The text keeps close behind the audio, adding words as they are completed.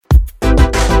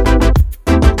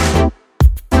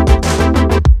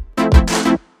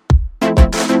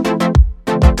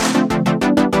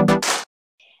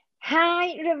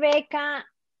Rebecca.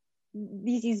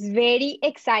 This is very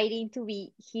exciting to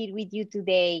be here with you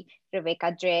today.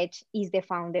 Rebecca Dredge is the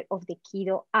founder of the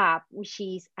Kiddo app, which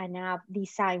is an app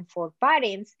designed for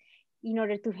parents in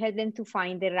order to help them to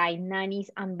find the right nannies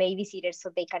and babysitters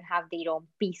so they can have their own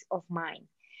peace of mind.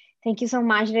 Thank you so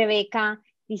much, Rebecca.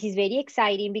 This is very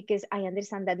exciting because I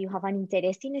understand that you have an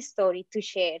interesting story to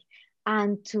share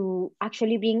and to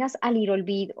actually bring us a little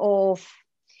bit of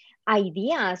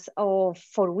ideas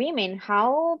for women,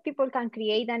 how people can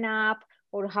create an app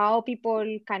or how people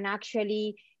can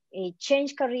actually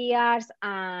change careers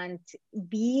and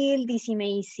build this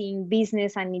amazing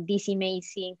business and this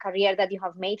amazing career that you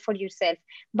have made for yourself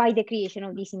by the creation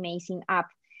of this amazing app.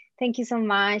 Thank you so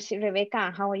much,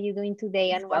 Rebecca. How are you doing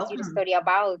today and what's your story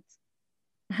about?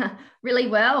 Really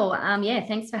well. Yeah,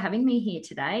 thanks for having me here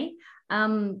today.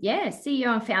 CEO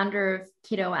and founder of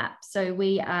Kiddo app. So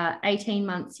we are 18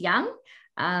 months young.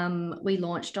 We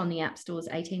launched on the app stores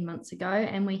 18 months ago,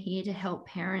 and we're here to help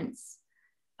parents,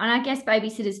 and I guess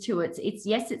babysitters too.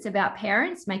 It's about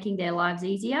parents making their lives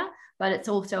easier, but it's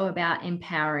also about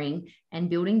empowering and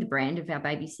building the brand of our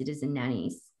babysitters and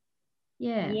nannies.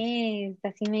 Yeah. Yes,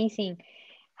 that's amazing.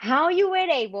 How you were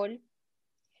able,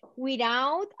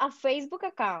 without a Facebook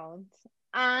account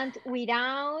and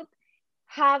without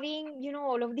having,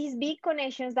 all of these big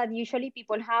connections that usually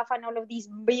people have and all of these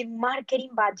big marketing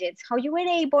budgets, how you were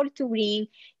able to bring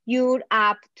your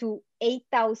app to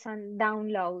 8,000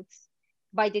 downloads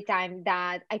by the time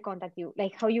that I contact you?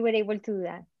 Like how you were able to do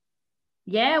that?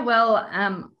 Yeah, well,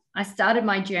 I started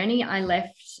my journey. I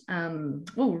left,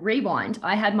 rewind.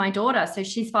 I had my daughter, so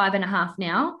she's 5.5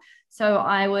 now. So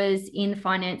I was in the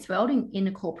finance world in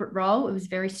a corporate role. It was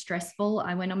very stressful.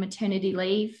 I went on maternity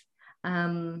leave,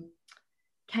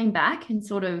 came back and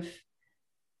sort of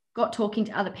got talking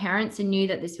to other parents and knew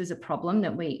that this was a problem,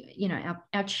 that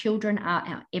our children are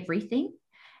our everything.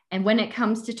 And when it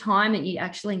comes to time that you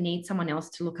actually need someone else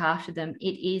to look after them,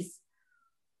 it's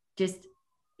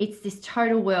this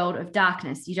total world of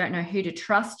darkness. You don't know who to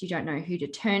trust. You don't know who to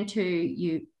turn to.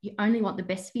 You only want the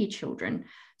best for your children.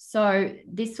 So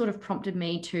this sort of prompted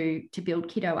me to build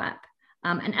Kiddo app.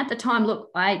 And at the time, look,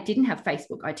 I didn't have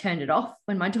Facebook. I turned it off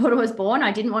when my daughter was born.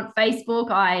 I didn't want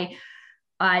Facebook. I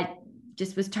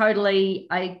just was totally,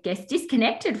 I guess,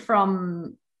 disconnected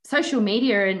from social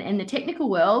media and the technical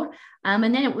world. And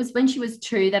then it was when she was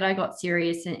 2 that I got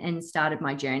serious and started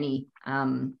my journey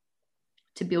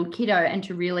to build Kiddo, and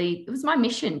it was my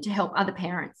mission to help other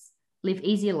parents live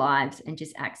easier lives and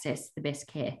just access the best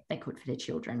care they could for their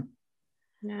children.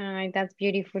 No, that's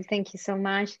beautiful. Thank you so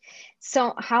much.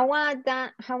 So how was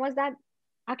that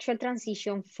actual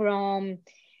transition from,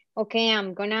 okay,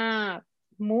 I'm gonna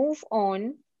move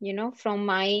on, from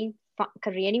my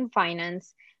career in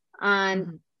finance,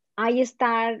 and I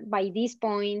start by this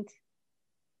point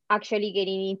actually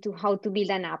getting into how to build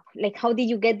an app? Like, how did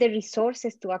you get the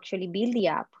resources to actually build the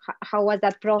app? How was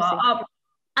that process?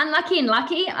 Unlucky and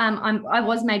lucky. I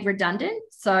was made redundant.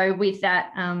 So with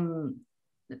that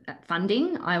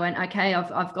funding, I went, okay,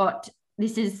 I've got,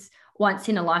 this is once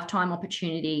in a lifetime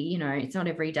opportunity. It's not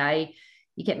every day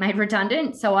you get made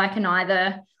redundant. So I can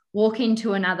either walk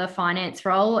into another finance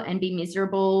role and be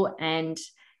miserable and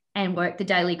work the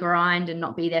daily grind and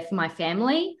not be there for my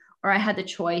family, or I had the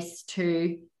choice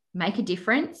to make a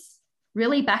difference,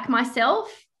 really back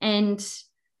myself and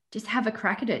just have a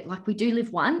crack at it. Like, we do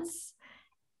live once.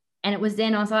 And it was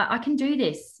then I was like, I can do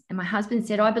this. And my husband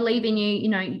said, I believe in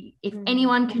you. If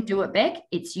anyone can do it, Beck,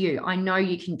 it's you. I know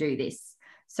you can do this.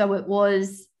 So it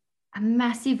was a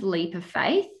massive leap of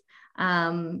faith,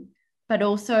 but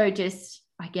also just,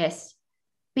 I guess,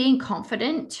 being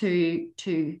confident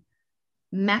to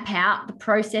map out the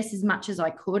process as much as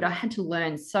I could. I had to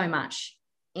learn so much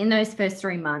in those first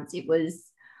 3 months.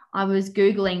 I was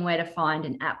Googling where to find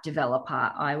an app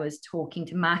developer. I was talking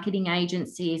to marketing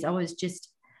agencies. I was just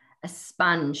a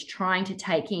sponge trying to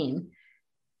take in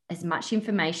as much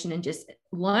information and just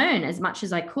learn as much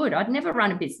as I could. I'd never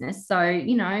run a business. So,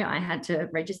 I had to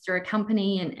register a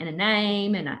company and a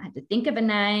name, and I had to think of a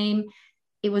name.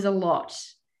 It was a lot.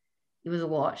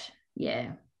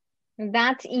 Yeah.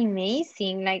 That's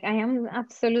amazing. Like, I am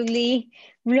absolutely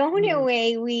blown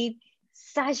away with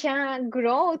such a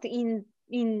growth in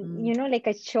like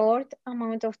a short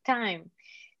amount of time.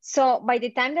 So by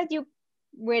the time that you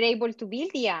were able to build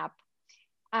the app,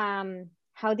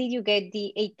 how did you get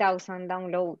the 8,000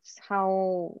 downloads?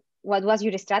 What was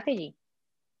your strategy?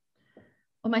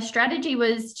 Well, my strategy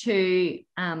was to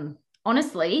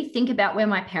honestly think about where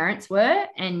my parents were,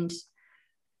 and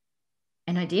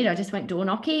I did. I just went door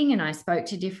knocking and I spoke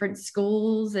to different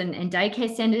schools and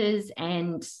daycare centers,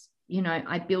 and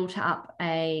I built up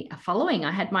a following.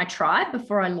 I had my tribe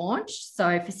before I launched.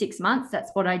 So for 6 months,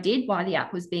 that's what I did while the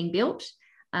app was being built.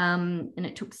 And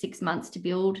it took 6 months to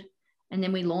build. And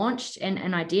then we launched,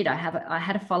 and I did. I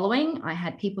had a following. I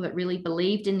had people that really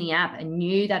believed in the app and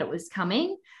knew that it was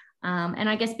coming. And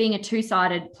I guess being a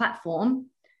two-sided platform,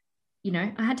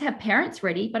 I had to have parents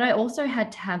ready, but I also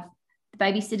had to have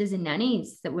babysitters and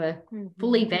nannies that were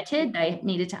fully vetted. They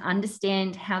needed to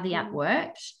understand how the app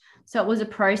worked. So it was a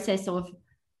process of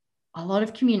a lot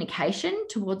of communication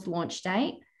towards launch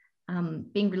date,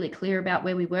 being really clear about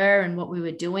where we were and what we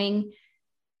were doing.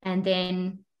 And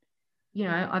then,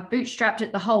 I've bootstrapped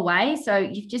it the whole way. So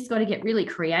you've just got to get really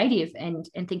creative and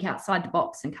think outside the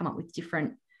box and come up with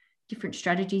different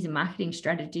strategies and marketing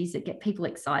strategies that get people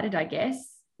excited, I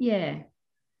guess. Yeah.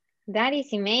 That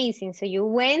is amazing. So you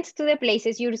went to the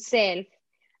places yourself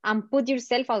and put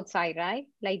yourself outside, right?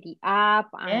 Like the app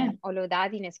and all of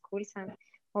that in schools. And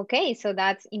okay, so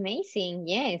that's amazing.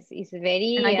 Yes, it's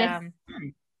very. And I guess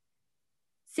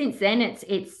since then,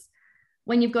 it's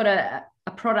when you've got a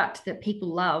product that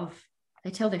people love, they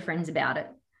tell their friends about it.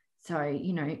 So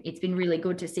it's been really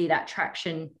good to see that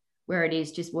traction where it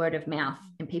is just word of mouth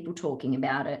and people talking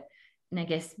about it. And I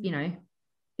guess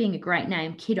being a great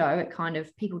name, Kiddo, it kind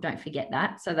of, people don't forget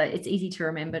that, so that it's easy to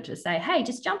remember to say, hey,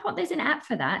 just jump on, there's an app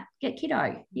for that, get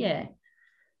Kiddo. Yeah,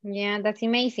 that's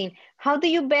amazing. How do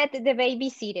you vet the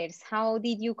babysitters? How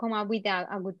did you come up with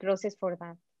a good process for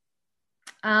that?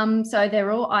 So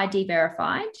they're all ID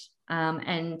verified,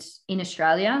 and in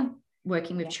Australia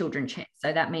working with children checks,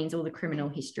 so that means all the criminal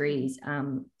histories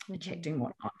checked and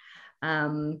whatnot.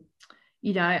 I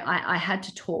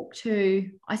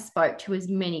spoke to as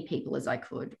many people as I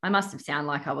could. I must have sounded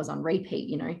like I was on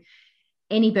repeat,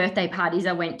 any birthday parties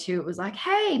I went to, it was like,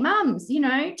 hey, mums,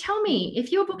 tell me,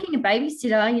 if you're booking a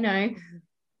babysitter,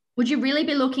 would you really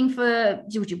be looking for,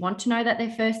 would you want to know that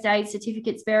their first aid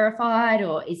certificate's verified,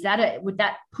 or would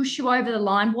that push you over the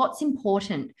line? What's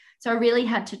important? So I really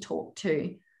had to talk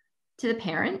to the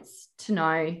parents to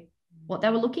know what they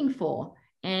were looking for.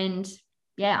 And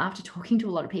after talking to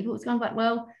a lot of people, it's kind of like,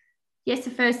 well, yes, the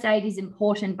first aid is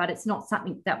important, but it's not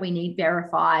something that we need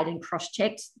verified and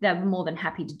cross-checked. They were more than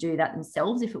happy to do that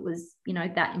themselves if it was,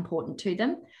 that important to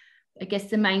them. I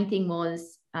guess the main thing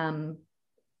was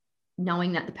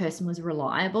knowing that the person was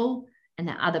reliable and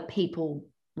that other people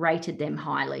rated them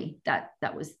highly. That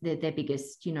was their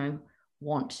biggest,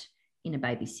 want in a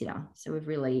babysitter. So we've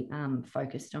really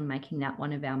focused on making that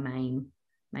one of our main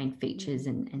features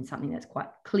and something that's quite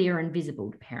clear and visible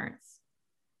to parents.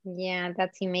 Yeah,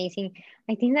 that's amazing.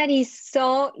 I think that is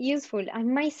so useful.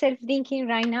 I'm myself thinking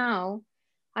right now,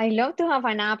 I love to have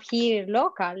an app here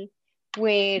local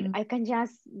where I can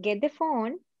just get the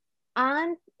phone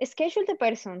and schedule the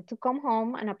person to come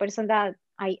home, and a person that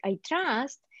I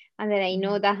trust and that I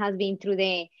know that has been through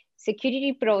the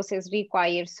security process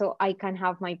required, so I can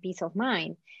have my peace of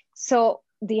mind. So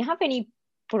do you have any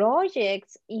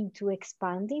projects into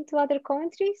expanding to other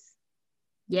countries?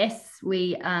 Yes,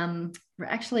 we were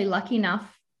actually lucky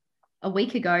enough a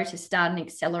week ago to start an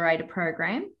accelerator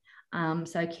program.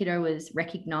 So Kiddo was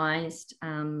recognised.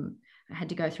 I had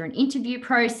to go through an interview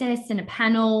process and a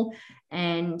panel,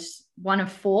 and one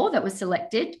of 4 that was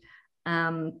selected.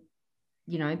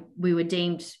 We were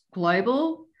deemed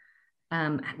global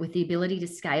with the ability to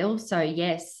scale. So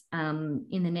yes, in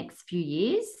the next few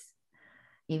years,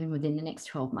 even within the next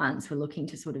 12 months, we're looking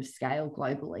to sort of scale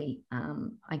globally.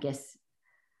 I guess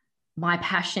my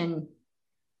passion,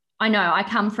 I know I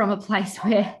come from a place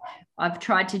where I've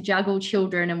tried to juggle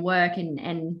children and work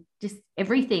and just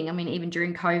everything. I mean, even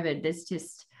during COVID,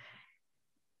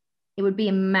 it would be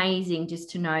amazing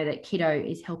just to know that Kiddo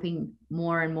is helping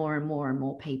more and more and more and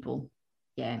more people.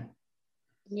 Yeah.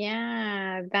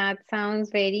 Yeah, that sounds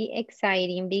very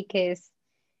exciting, because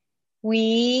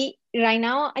right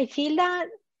now, I feel that,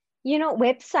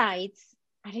 websites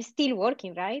are still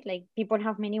working, right? Like people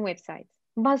have many websites,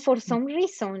 but for some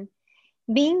reason,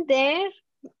 being there,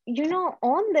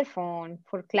 on the phone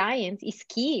for clients is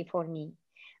key for me.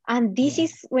 And this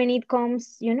is when it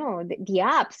comes, the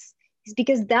apps, it's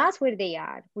because that's where they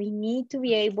are. We need to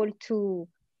be able to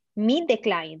meet the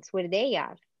clients where they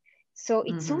are. So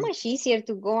it's so much easier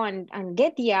to go and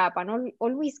get the app and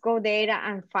always go there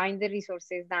and find the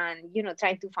resources than,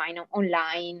 trying to find them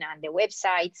online and the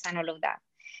websites and all of that.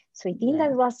 So I think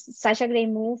that was such a great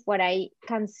move. What I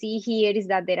can see here is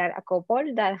that there are a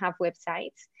couple that have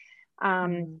websites.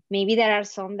 Maybe there are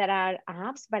some that are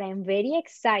apps, but I'm very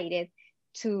excited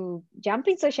to jump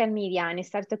in social media and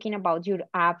start talking about your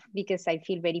app, because I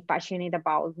feel very passionate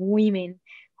about women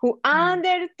who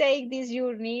undertake this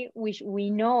journey, which we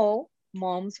know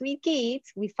moms with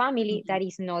kids, with family, that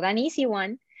is not an easy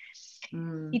one.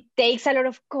 It takes a lot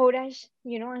of courage,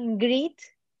 and grit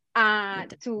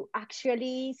to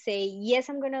actually say, yes,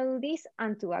 I'm going to do this,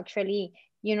 and to actually,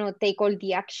 take all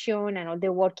the action and all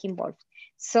the work involved.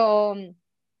 So I'm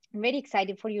very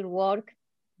excited for your work.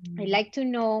 I'd like to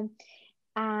know,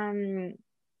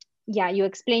 you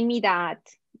explained me that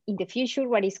in the future,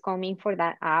 what is coming for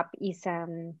that app is,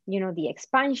 the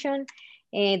expansion.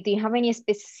 Do you have any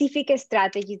specific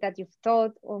strategies that you've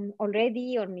thought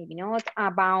already, or maybe not,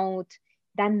 about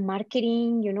that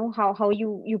marketing, how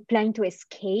you plan to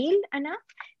scale an app?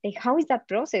 Like, how is that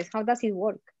process? How does it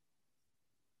work?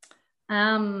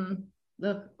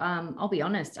 Look, I'll be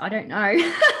honest, I don't know.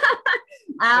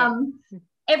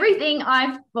 Everything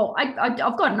I've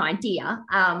got an idea,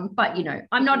 but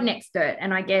I'm not an expert,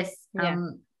 and I guess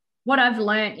what I've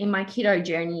learned in my kiddo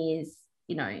journey is,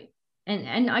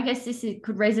 and I guess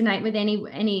could resonate with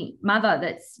any mother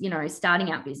that's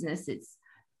starting out business. It's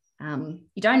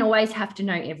you don't always have to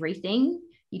know everything.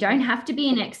 You don't have to be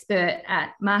an expert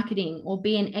at marketing or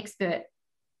be an expert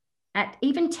at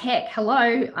even tech.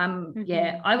 Hello,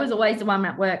 I was always the one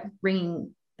at work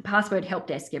ringing the password help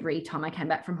desk every time I came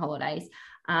back from holidays.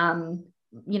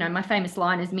 My famous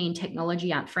line is, me and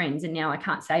technology aren't friends, and now I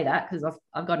can't say that because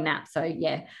I've got an app. So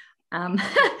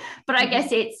but I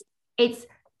guess it's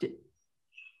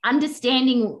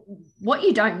understanding what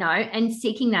you don't know and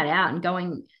seeking that out and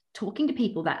talking to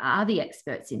people that are the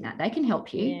experts in that. They can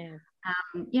help you.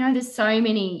 There's so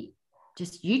many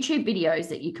just YouTube videos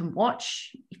that you can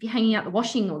watch if you're hanging out the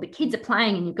washing or the kids are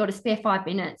playing and you've got a spare 5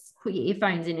 minutes. Put your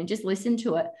earphones in and just listen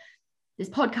to it. There's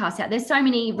podcasts out. There's so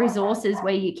many resources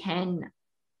where you can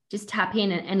just tap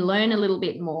in and learn a little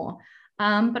bit more.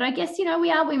 But I guess,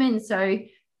 we are women, so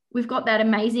we've got that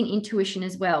amazing intuition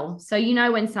as well. So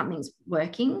when something's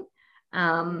working,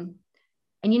 and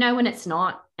when it's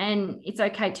not, and it's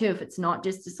okay too if it's not,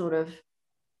 just to sort of,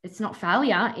 it's not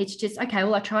failure. It's just, okay,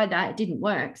 well, I tried that, it didn't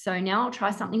work, so now I'll try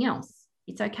something else.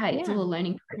 It's okay. It's all a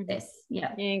learning process.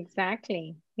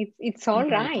 Exactly. It's all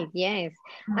right. Yes.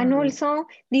 And also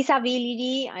this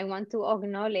ability, I want to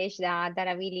acknowledge that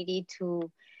ability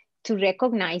to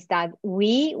recognize that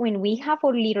when we have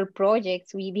our little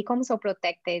projects, we become so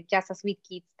protected, just as with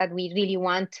kids, that we really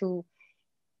want to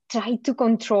try to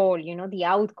control, the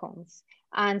outcomes.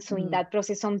 And so in that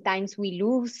process, sometimes we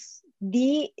lose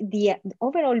the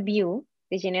overall view,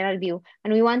 the general view,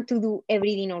 and we want to do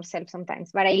everything ourselves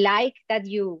sometimes. But I like that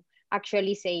you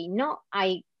actually say, no,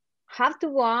 I have to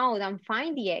go out and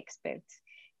find the experts.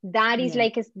 That is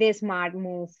like the smart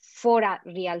move for a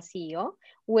real CEO,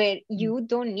 where you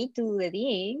don't need to do the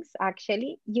things.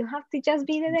 Actually, you have to just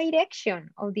be the direction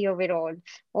of the overall.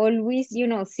 Always,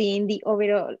 seeing the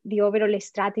overall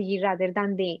strategy rather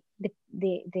than the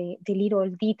little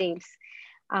details.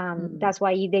 That's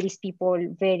why there is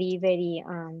people very, very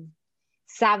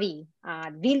savvy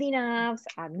at building apps,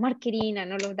 at marketing,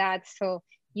 and all of that. So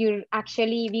you're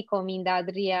actually becoming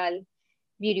that real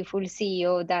beautiful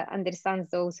CEO that understands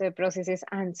those processes,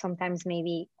 and sometimes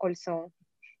maybe also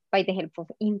by the help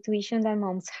of intuition that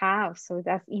moms have. So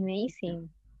that's amazing.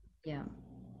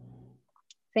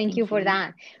 Thank you for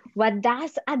that. What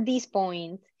does, at this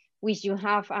point, which you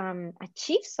have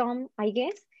achieved some, I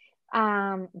guess,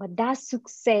 what does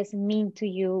success mean to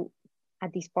you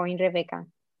at this point, Rebecca?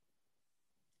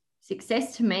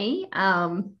 Success to me,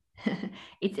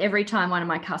 it's every time one of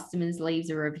my customers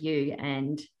leaves a review,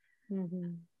 and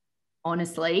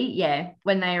honestly,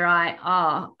 when they write,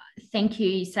 oh, thank you,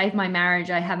 you saved my marriage,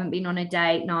 I haven't been on a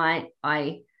date night,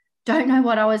 I don't know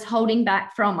what I was holding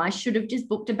back from, I should have just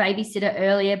booked a babysitter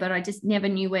earlier, but I just never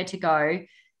knew where to go.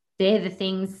 They're the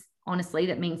things, honestly,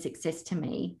 that mean success to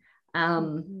me.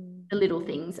 The little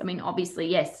things. I mean, obviously,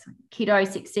 yes, kiddo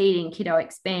succeeding, kiddo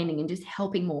expanding, and just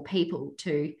helping more people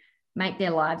to make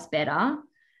their lives better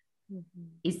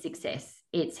is success.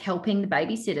 It's helping the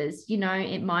babysitters.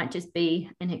 It might just be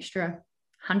an extra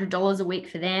 $100 a week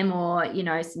for them, or,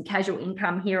 some casual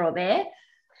income here or there.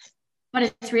 But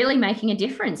it's really making a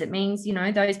difference. It means,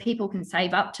 those people can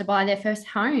save up to buy their first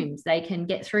homes. They can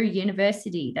get through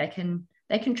university. They can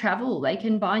travel. They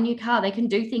can buy a new car. They can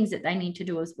do things that they need to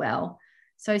do as well.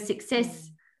 So success,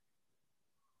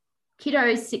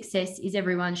 kiddos' success is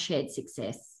everyone's shared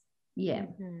success. Yeah,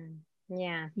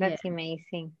 that's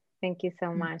amazing. Thank you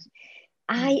so much.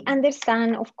 I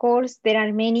understand, of course, there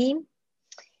are many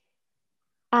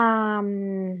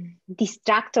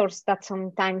distractors that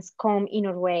sometimes come in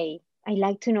our way. I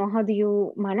like to know, how do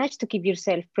you manage to keep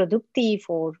yourself productive,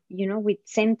 or, with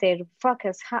center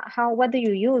focus? What do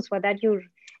you use? What are your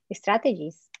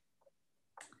strategies?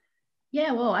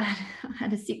 Yeah, well, I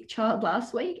had a sick child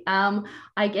last week.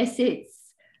 I guess you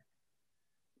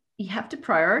have to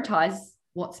prioritize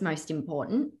what's most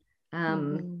important.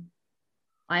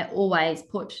 I always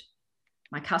put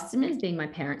my customers, being my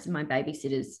parents and my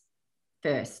babysitters,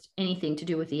 first. Anything to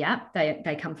do with the app,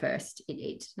 they come first.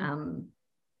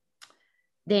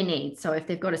 Their needs. So if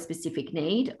they've got a specific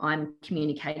need, I'm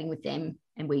communicating with them,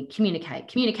 and we communicate.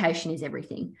 Communication is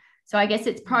everything. So I guess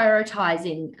it's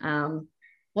prioritizing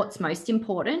what's most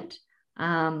important.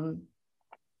 When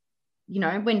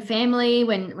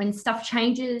stuff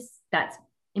changes, that's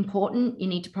important. You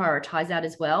need to prioritize that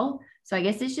as well. So I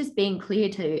guess it's just being clear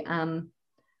to,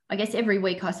 I guess every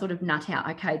week I sort of nut out,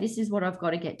 okay, this is what I've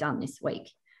got to get done this week.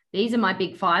 These are my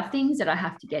big 5 things that I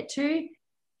have to get to.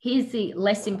 Here's the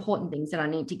less important things that I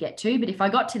need to get to. But if I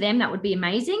got to them, that would be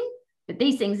amazing. But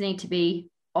these things need to be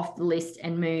off the list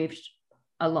and moved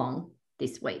along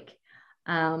this week.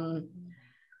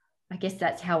 I guess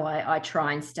that's how I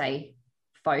try and stay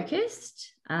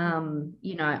focused.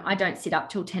 I don't sit up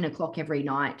till 10 o'clock every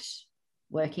night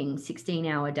working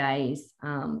 16-hour days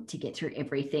to get through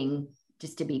everything,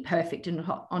 just to be perfect and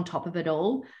on top of it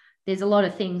all. There's a lot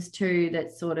of things too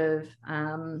that sort of,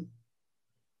 I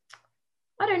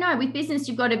don't know, with business,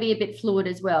 you've got to be a bit fluid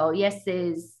as well. Yes,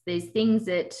 there's things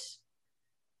that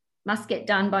must get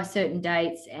done by certain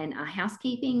dates and are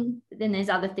housekeeping, but then there's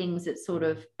other things that sort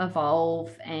of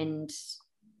evolve and,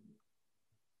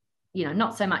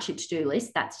 not so much a to-do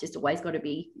list. That's just always got to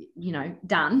be,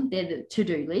 done. They're the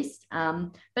to-do list.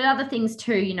 But other things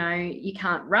too, you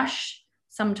can't rush.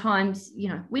 Sometimes,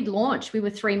 we'd launched, we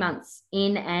were 3 months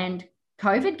in and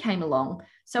COVID came along.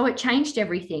 So it changed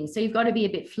everything. So you've got to be a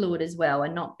bit fluid as well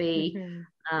and not be,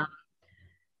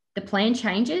 the plan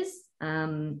changes.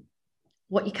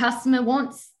 What your customer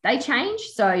wants, they change.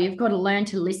 So you've got to learn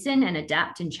to listen and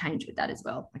adapt and change with that as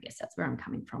well. I guess that's where I'm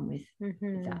coming from with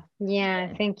that.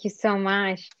 Yeah, thank you so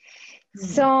much.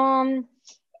 So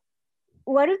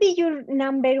what would be your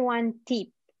number one tip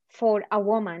for a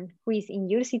woman who is in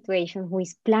your situation, who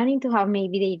is planning to have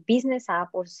maybe their business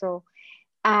app also,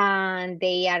 and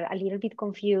they are a little bit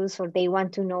confused, or they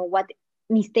want to know what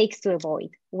mistakes to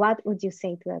avoid? What would you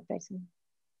say to that person?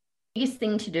 Biggest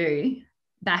thing to do,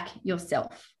 back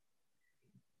yourself.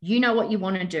 You know what you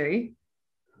want to do.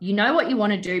 You know what you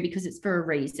want to do because it's for a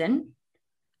reason.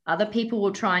 Other people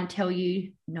will try and tell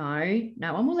you, no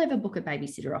one will ever book a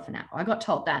babysitter off an app. I got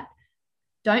told that.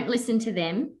 Don't listen to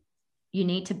them. You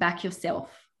need to back yourself.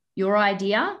 Your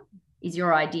idea is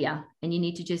your idea, and you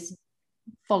need to just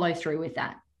follow through with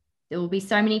that. There will be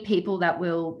so many people that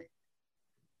will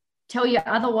tell you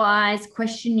otherwise,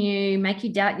 question you, make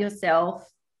you doubt yourself.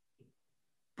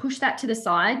 Push that to the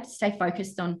side. Stay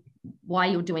focused on why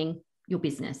you're doing your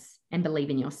business and believe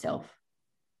in yourself.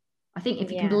 I think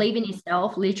if you can believe in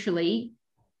yourself, literally,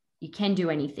 you can do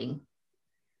anything.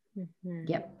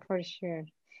 Yep. For sure.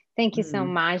 Thank you so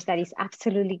much. That is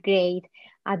absolutely great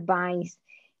advice,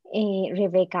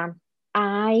 Rebecca.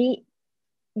 I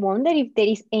wonder if there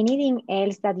is anything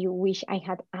else that you wish I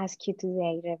had asked you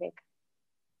today, Rebecca.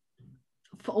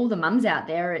 For all the mums out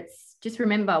there, it's just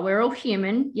remember, we're all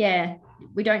human. Yeah,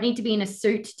 we don't need to be in a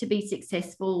suit to be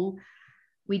successful.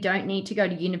 We don't need to go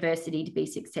to university to be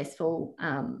successful.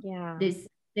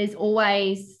 There's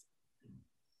always,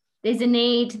 there's a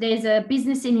need, there's a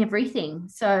business in everything.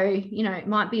 So, it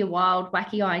might be a wild,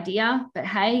 wacky idea, but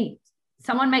hey,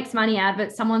 someone makes money out of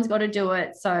it. Someone's got to do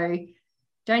it. So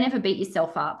don't ever beat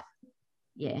yourself up.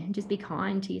 Yeah, just be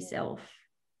kind to yourself.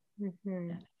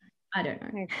 I don't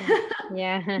know. Okay.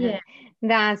 Yeah,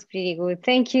 that's pretty good.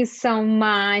 Thank you so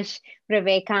much,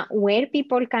 Rebecca. Where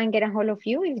people can get a hold of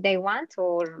you if they want,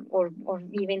 or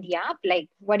even the app, like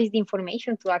what is the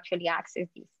information to actually access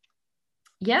this?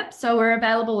 Yep. So we're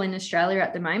available in Australia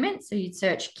at the moment. So you'd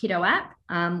search Kiddo App.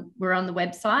 We're on the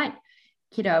website,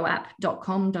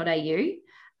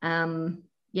 kiddoapp.com.au.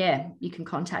 You can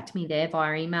contact me there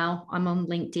via email. I'm on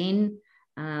LinkedIn,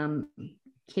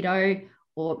 Kiddo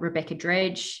or Rebecca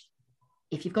Dredge.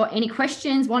 If you've got any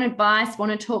questions, want advice,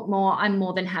 want to talk more, I'm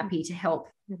more than happy to help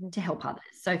others.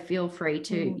 So feel free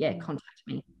to contact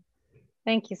me.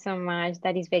 Thank you so much.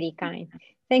 That is very kind.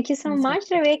 Thank you so much,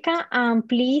 Rebecca.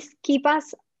 Please keep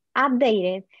us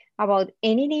updated about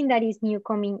anything that is new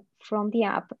coming from the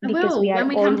app, because we are when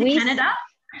we always come to Canada.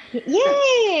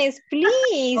 Yes,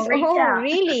 please.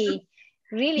 Really.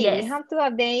 Yes. We have to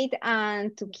update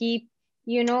and to keep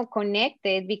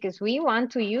connected, because we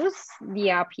want to use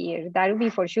the app here. That would be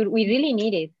for sure. We really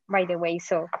need it, by the way.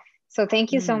 So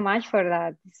thank you so much for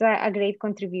that. It's a great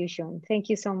contribution. Thank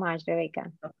you so much,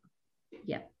 Rebecca.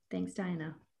 Yeah. Thanks,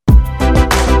 Diana.